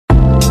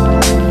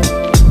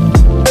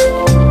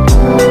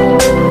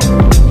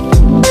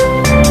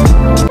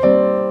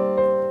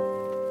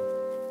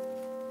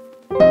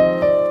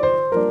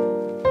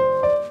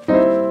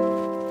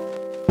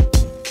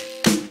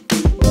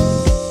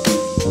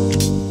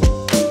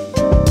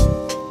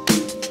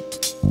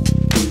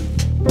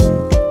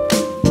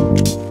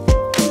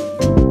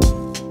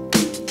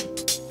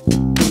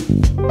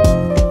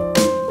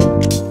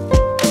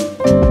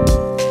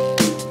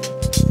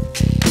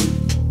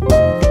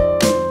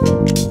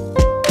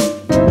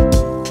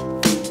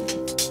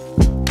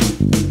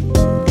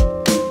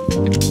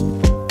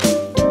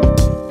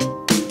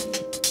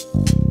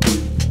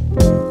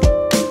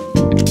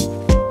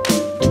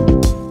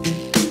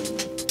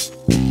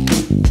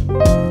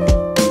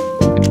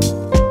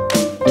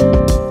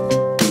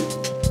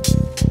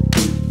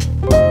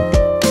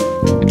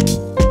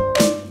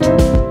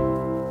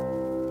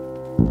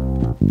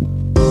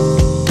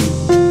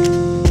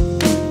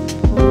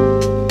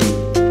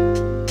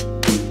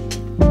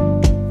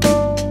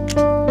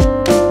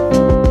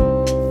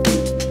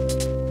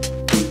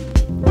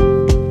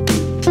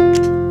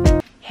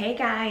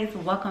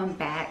welcome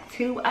back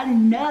to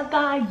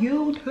another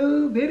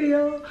YouTube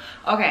video.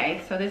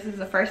 Okay, so this is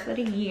the first of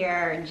the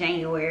year,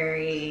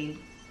 January,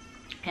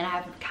 and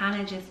I've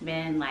kind of just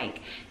been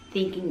like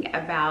thinking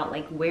about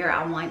like where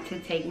I want to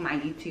take my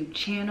YouTube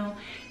channel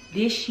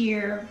this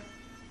year.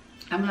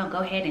 I'm gonna go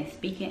ahead and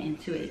speak it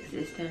into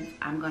existence.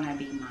 I'm gonna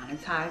be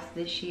monetized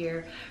this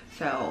year.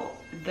 So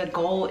the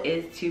goal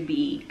is to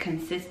be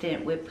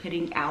consistent with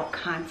putting out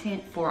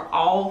content for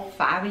all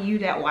 5 of you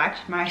that watch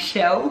my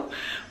show.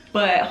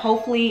 But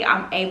hopefully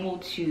I'm able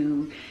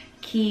to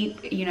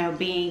keep, you know,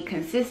 being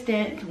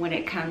consistent when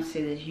it comes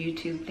to this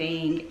YouTube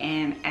thing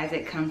and as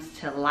it comes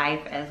to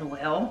life as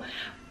well.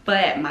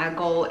 But my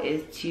goal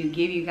is to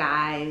give you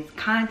guys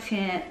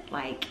content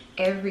like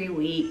every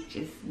week,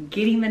 just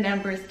getting the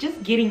numbers,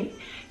 just getting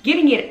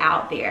it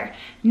out there.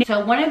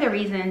 So one of the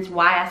reasons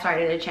why I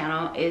started the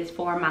channel is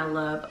for my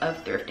love of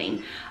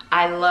thrifting.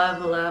 I love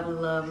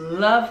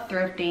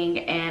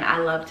thrifting, and I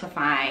love to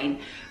find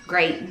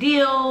great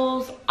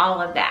deals,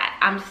 all of that.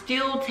 I'm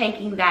still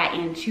taking that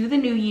into the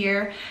new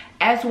year,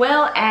 as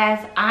well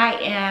as I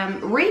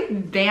am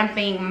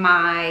revamping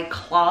my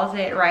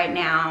closet right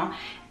now.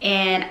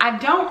 And I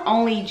don't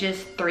only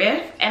just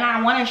thrift, and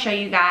I want to show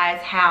you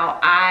guys how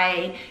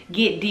I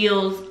get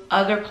deals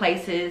other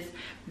places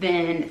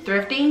than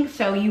thrifting.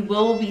 So you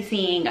will be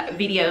seeing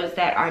videos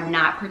that are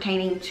not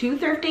pertaining to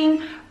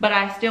thrifting, but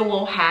I still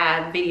will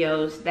have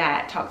videos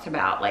that talks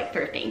about like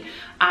thrifting,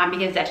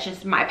 because that's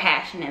just my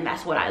passion and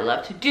that's what I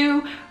love to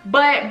do.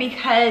 But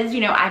because, you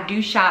know, I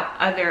do shop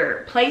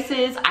other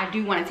places, I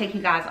do want to take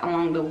you guys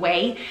along the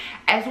way,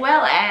 as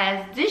well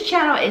as this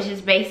channel is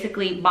just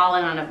basically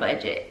balling on a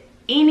budget.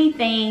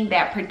 Anything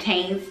that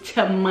pertains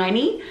to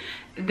money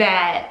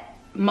that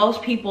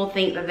most people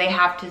think that they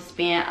have to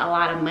spend a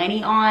lot of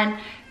money on,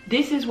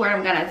 this is where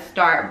I'm gonna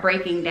start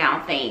breaking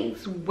down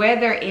things.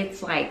 Whether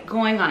it's like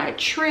going on a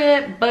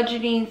trip,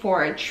 budgeting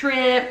for a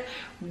trip,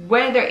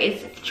 whether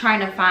it's trying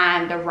to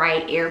find the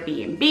right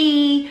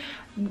Airbnb.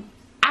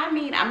 I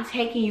mean, I'm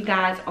taking you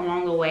guys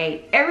along the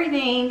way.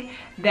 Everything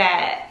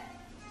that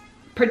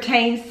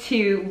pertains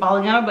to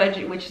balling on a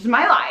budget, which is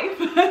my life.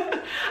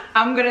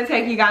 I'm gonna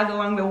take you guys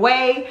along the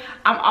way.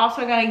 I'm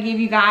also gonna give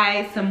you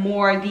guys some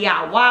more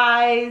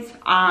DIYs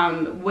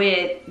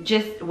with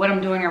just what I'm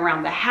doing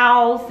around the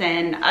house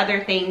and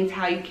other things,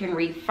 how you can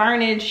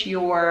repurpose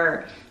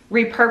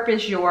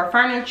your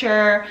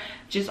furniture,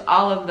 just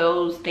all of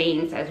those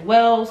things as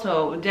well.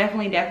 So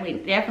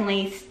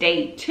definitely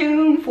stay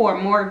tuned for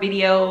more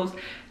videos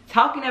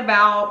talking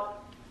about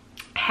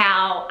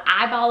how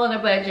I ball on a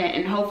budget,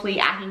 and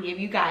hopefully I can give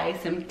you guys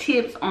some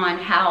tips on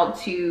how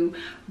to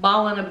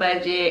ball on a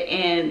budget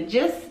and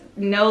just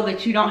know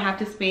that you don't have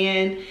to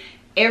spend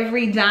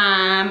every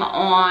dime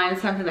on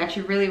something that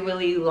you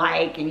really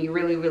like and you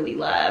really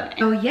love.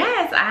 So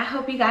yes, I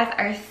hope you guys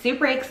are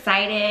super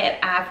excited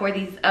for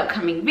these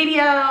upcoming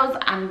videos.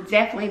 I'm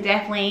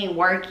definitely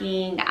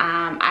working.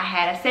 I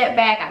had a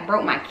setback. I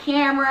broke my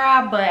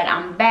camera, but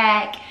I'm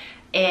back.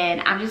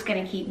 And I'm just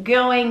gonna keep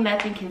going.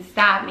 Nothing can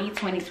stop me.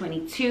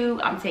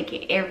 2022, I'm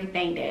taking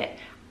everything that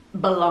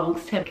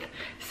belongs to me.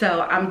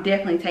 So I'm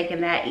definitely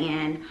taking that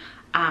in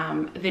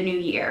the new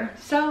year.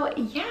 So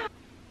yeah,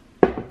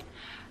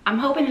 I'm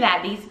hoping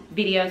that these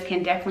videos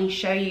can definitely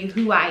show you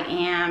who I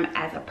am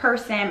as a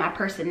person, my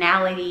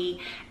personality,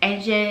 and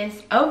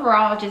just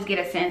overall just get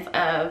a sense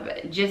of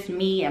just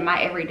me and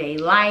my everyday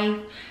life.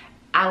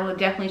 I will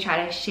definitely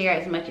try to share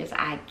as much as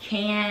I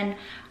can.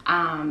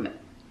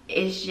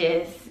 It's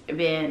just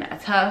been a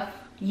tough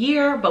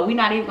year, but we're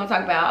not even gonna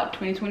talk about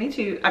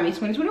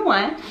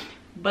 2021,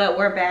 but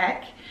we're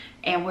back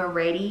and we're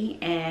ready,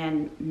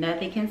 and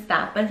nothing can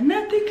stop us.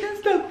 Nothing can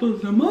stop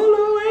us. I'm all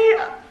the way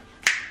up.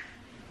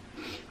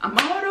 I'm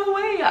all the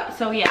way up.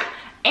 So yeah,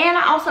 and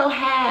I also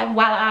have,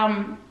 while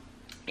I'm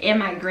in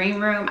my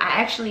green room,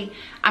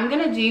 I'm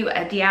gonna do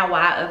a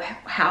DIY of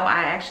how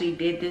I actually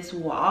did this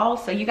wall.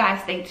 So you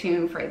guys stay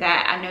tuned for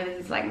that. I know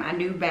this is like my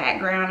new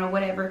background or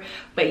whatever,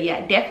 but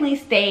yeah, definitely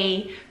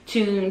stay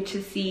tuned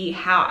to see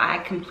how I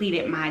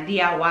completed my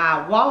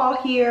DIY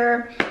wall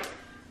here.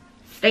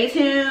 Stay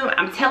tuned.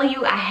 I'm telling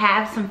you, I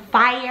have some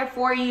fire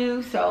for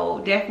you,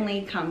 so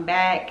definitely come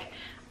back.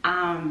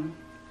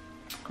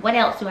 What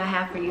else do I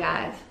have for you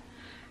guys?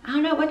 I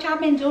don't know what y'all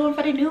been doing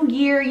for the new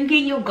year. You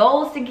getting your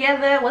goals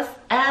together? What's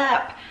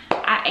up?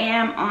 I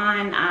am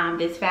on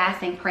this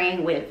fasting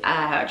praying with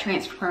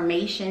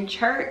Transformation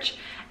Church,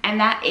 and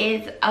that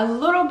is a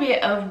little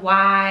bit of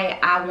why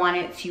I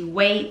wanted to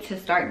wait to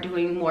start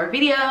doing more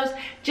videos,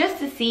 just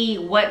to see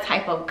what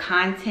type of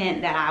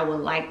content that I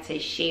would like to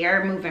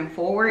share moving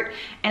forward.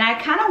 And I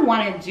kind of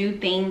want to do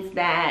things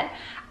that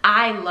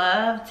I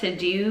love to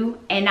do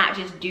and not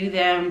just do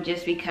them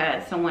just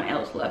because someone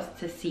else loves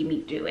to see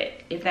me do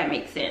it, if that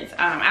makes sense.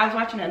 I was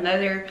watching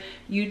another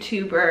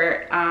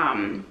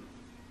YouTuber.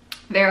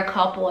 They're a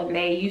couple and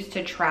they used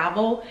to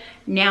travel.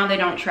 Now they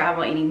don't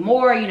travel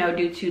anymore, you know,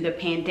 due to the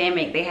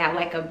pandemic. They have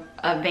like a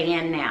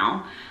van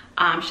now.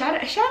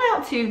 Shout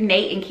out to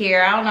Nate and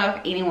Kara. I don't know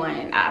if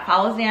anyone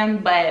follows them,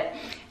 but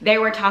they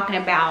were talking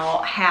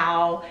about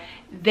how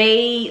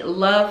they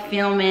love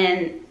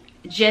filming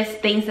just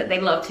things that they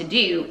love to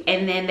do,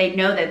 and then they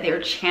know that their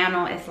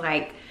channel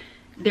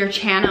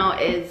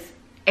is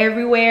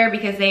everywhere,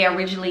 because they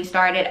originally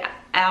started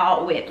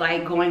out with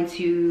like going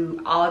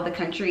to all of the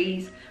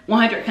countries,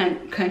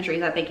 100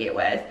 countries I think it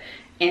was.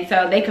 And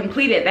so they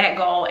completed that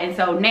goal. And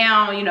so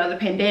now, you know, the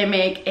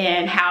pandemic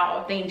and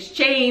how things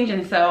change,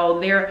 and so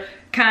they're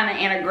kind of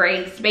in a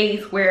gray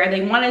space where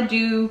they want to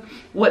do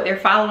what their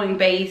following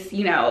base,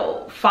 you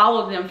know,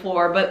 followed them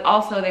for, but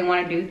also they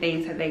want to do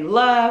things that they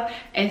love.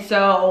 And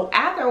so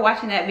after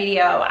watching that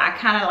video, I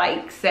kind of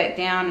like sat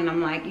down and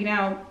I'm like, you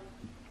know,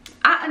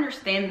 I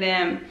understand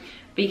them,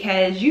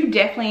 because you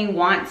definitely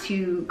want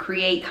to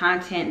create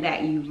content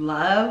that you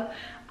love.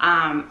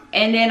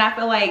 And then I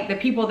feel like the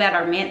people that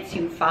are meant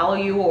to follow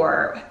you,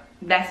 or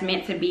that's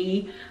meant to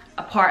be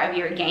a part of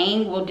your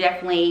gang, will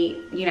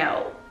definitely, you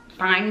know,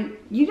 find,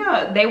 you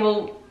know, they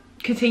will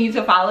continue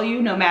to follow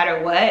you no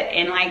matter what.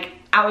 And like,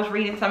 I was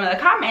reading some of the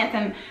comments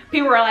and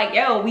people were like,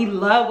 yo, we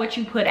love what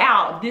you put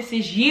out. This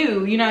is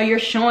you, you know, you're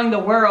showing the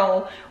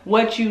world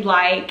what you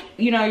like,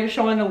 you know, you're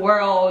showing the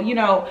world, you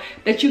know,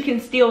 that you can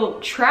still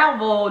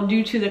travel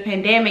due to the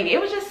pandemic. It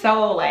was just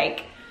so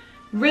like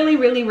really,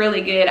 really,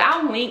 really good.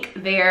 I'll link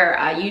their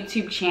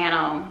YouTube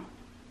channel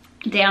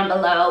down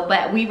below,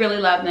 but we really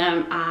love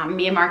them.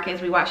 Me and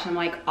Marcus, we watch them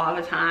like all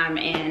the time,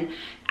 and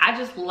I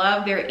just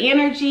love their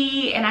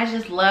energy, and I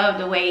just love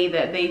the way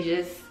that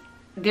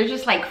they're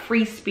just like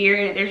free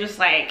spirit. They're just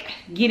like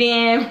get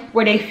in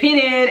where they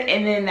fit in,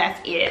 and then that's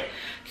it.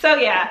 So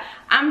yeah,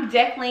 I'm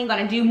definitely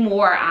gonna do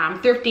more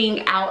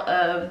thrifting out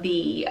of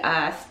the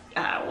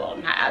well,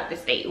 not out of the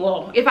state.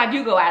 Well, if I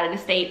do go out of the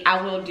state,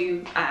 I will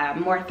do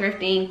more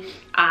thrifting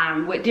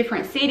with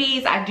different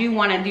cities. I do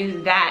want to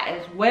do that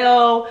as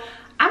well.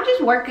 I'm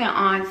just working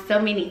on so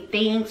many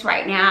things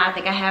right now. I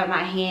think I have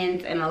my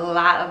hands in a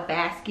lot of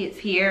baskets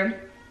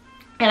here.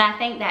 And I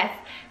think that's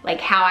like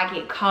how I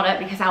get caught up,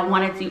 because I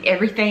want to do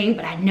everything,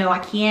 but I know I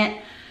can't.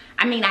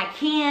 I mean, I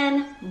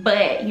can,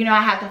 but you know,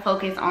 I have to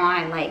focus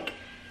on like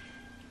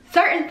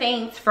certain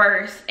things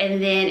first, and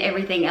then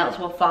everything else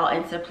will fall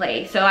into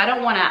place. So I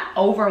don't want to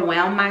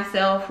overwhelm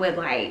myself with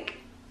like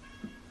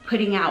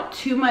putting out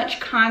too much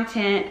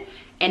content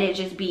and it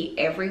just be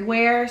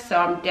everywhere. So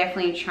I'm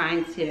definitely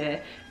trying to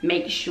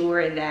make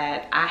sure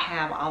that I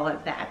have all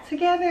of that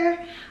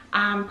together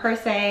per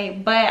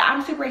se. But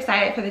I'm super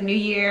excited for the new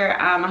year.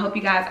 I hope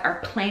you guys are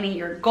planning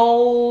your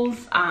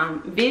goals,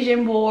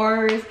 vision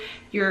boards.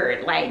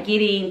 You're like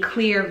getting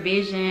clear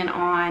vision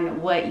on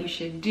what you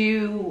should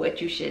do, what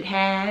you should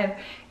have,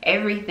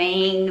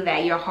 everything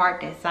that your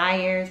heart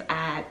desires.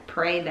 I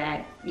pray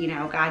that, you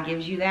know, God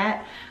gives you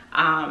that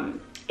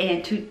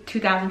in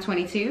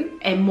 2022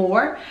 and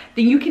more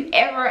than you can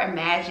ever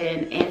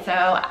imagine. And so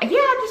yeah,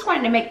 I just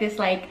wanted to make this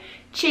like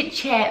chit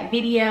chat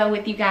video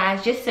with you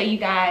guys, just so you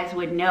guys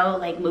would know,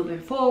 like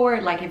moving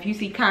forward, like if you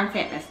see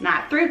content that's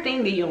not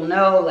thrifting, then you'll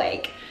know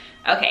like,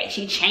 okay,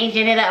 she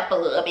changing it up a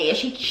little bit.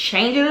 She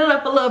changing it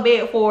up a little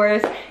bit for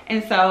us.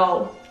 And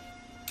so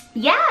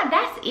yeah,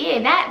 that's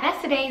it. That's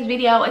today's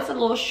video. It's a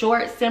little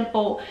short,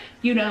 simple,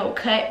 you know,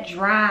 cut,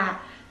 dry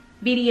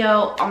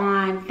video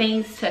on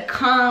things to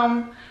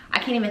come. I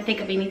can't even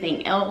think of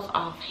anything else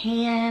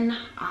offhand.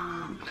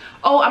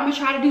 Oh, I'm gonna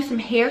try to do some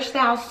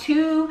hairstyles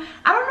too.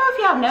 I don't know if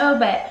y'all know,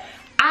 but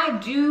I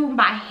do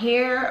my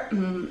hair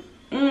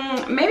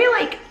maybe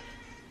like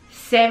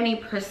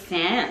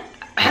 70%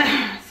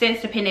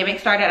 since the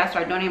pandemic started. I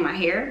started doing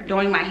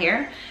my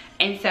hair,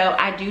 and so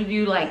I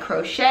do like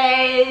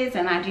crochets,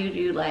 and I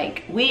do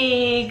like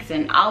wigs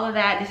and all of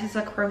that. This is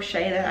a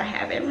crochet that I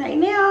have in right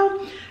now,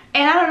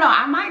 and I don't know,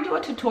 I might do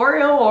a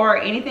tutorial or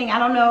anything. I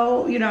don't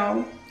know, you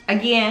know,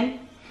 again,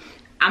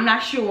 I'm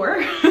not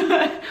sure.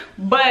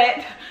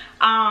 But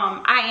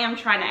I am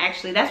trying to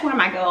actually, that's one of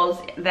my goals,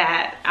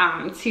 that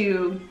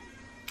to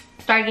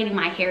start getting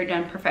my hair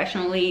done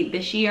professionally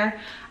this year,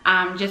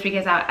 just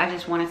because I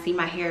just want to see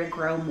my hair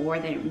grow more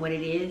than what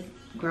it is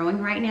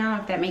growing right now,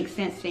 if that makes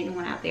sense to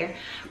anyone out there.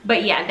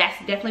 But yeah, that's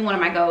definitely one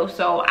of my goals.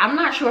 So I'm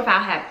not sure if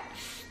I'll have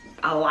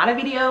a lot of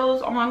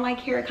videos on like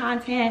hair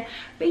content,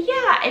 but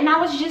yeah. And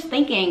I was just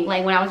thinking,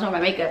 like when I was doing my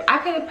makeup, I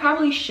could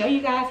probably show you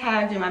guys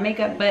how to do my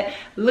makeup, but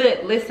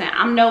look, listen,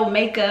 I'm no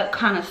makeup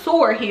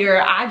connoisseur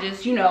here. I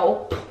just, you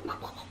know,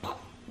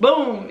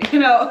 boom, you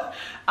know.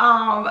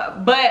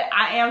 But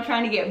I am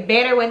trying to get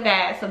better with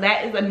that. So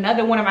that is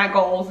another one of my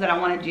goals that I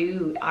want to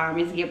do,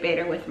 is get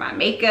better with my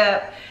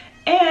makeup.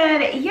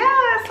 And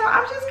yeah, so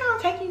I'm just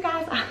gonna take you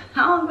guys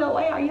along the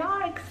way. Are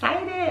y'all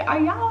excited? Are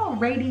y'all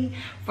ready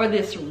for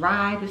this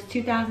ride, this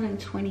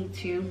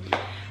 2022?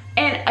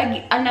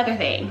 And another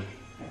thing,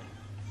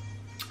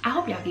 I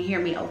hope y'all can hear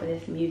me over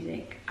this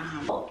music.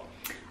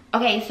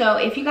 Okay, so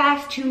if you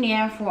guys tune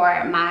in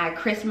for my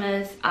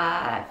Christmas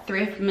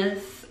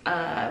thriftmas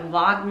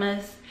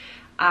vlogmas,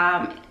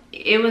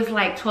 it was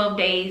like 12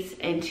 days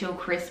until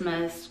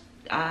Christmas.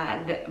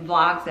 The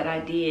vlogs that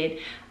I did,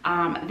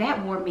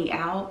 that wore me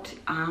out.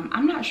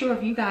 I'm not sure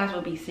if you guys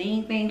will be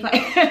seeing things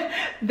like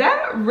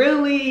that.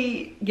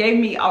 Really gave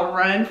me a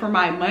run for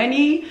my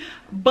money,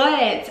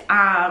 But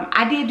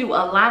I did do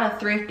a lot of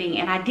thrifting,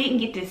 and I didn't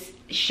get to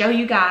show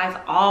you guys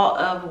all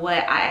of what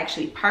I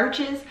actually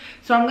purchased.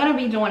 So I'm gonna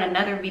be doing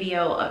another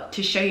video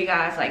to show you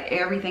guys like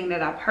everything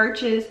that I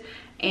purchased.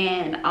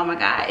 And oh my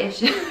god, it's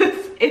just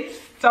it's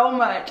so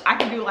much. I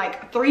can do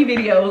like 3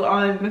 videos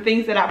on the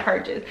things that I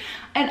purchased,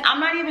 and I'm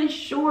not even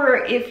sure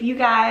if you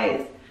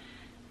guys,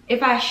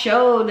 if I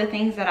showed the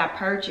things that I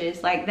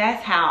purchased. Like,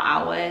 that's how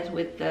I was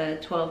with the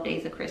 12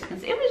 days of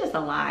Christmas. It was just a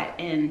lot,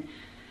 and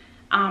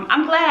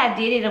I'm glad I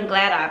did it. I'm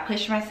glad I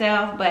pushed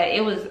myself, but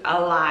it was a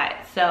lot.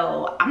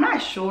 So I'm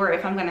not sure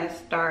if I'm gonna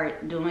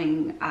start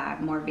doing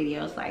more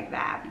videos like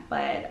that.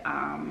 But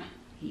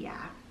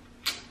yeah,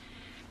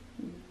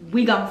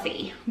 we gonna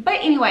see. But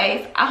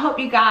anyways, I hope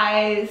you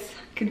guys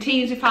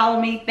continue to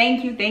follow me.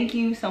 Thank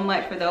you so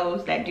much for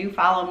those that do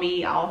follow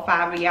me, all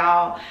 5 of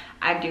y'all.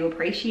 I do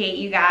appreciate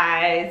you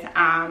guys.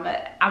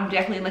 I'm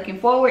definitely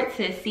looking forward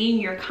to seeing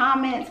your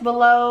comments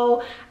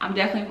below. I'm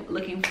definitely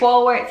looking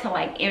forward to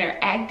like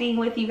interacting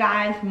with you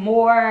guys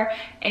more.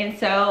 And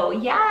so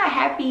yeah,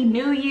 happy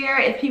new year,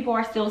 if people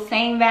are still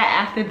saying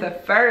that after the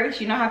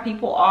 1st. You know how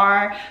people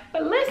are.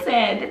 But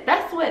listen,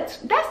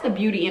 that's the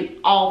beauty in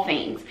all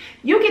things.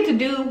 You get to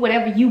do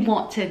whatever you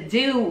want to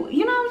do,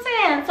 you know what I'm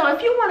saying? So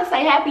if you want to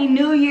say happy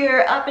new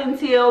year up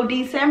until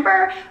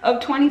December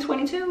of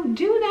 2022,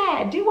 do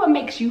that. Do what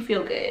makes you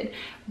feel good.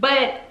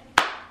 But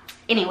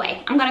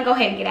anyway, I'm gonna go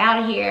ahead and get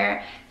out of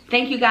here.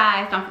 Thank you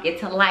guys. Don't forget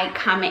to like,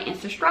 comment, and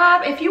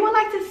subscribe if you would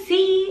like to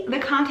see the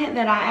content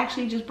that I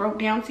actually just broke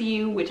down to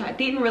you, which I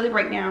didn't really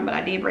break down, but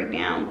I did break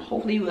down.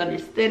 Hopefully you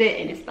understood it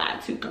and it's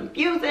not too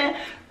confusing.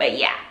 But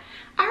yeah,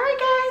 all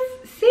right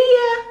guys, see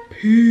ya.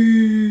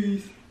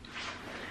 Peace.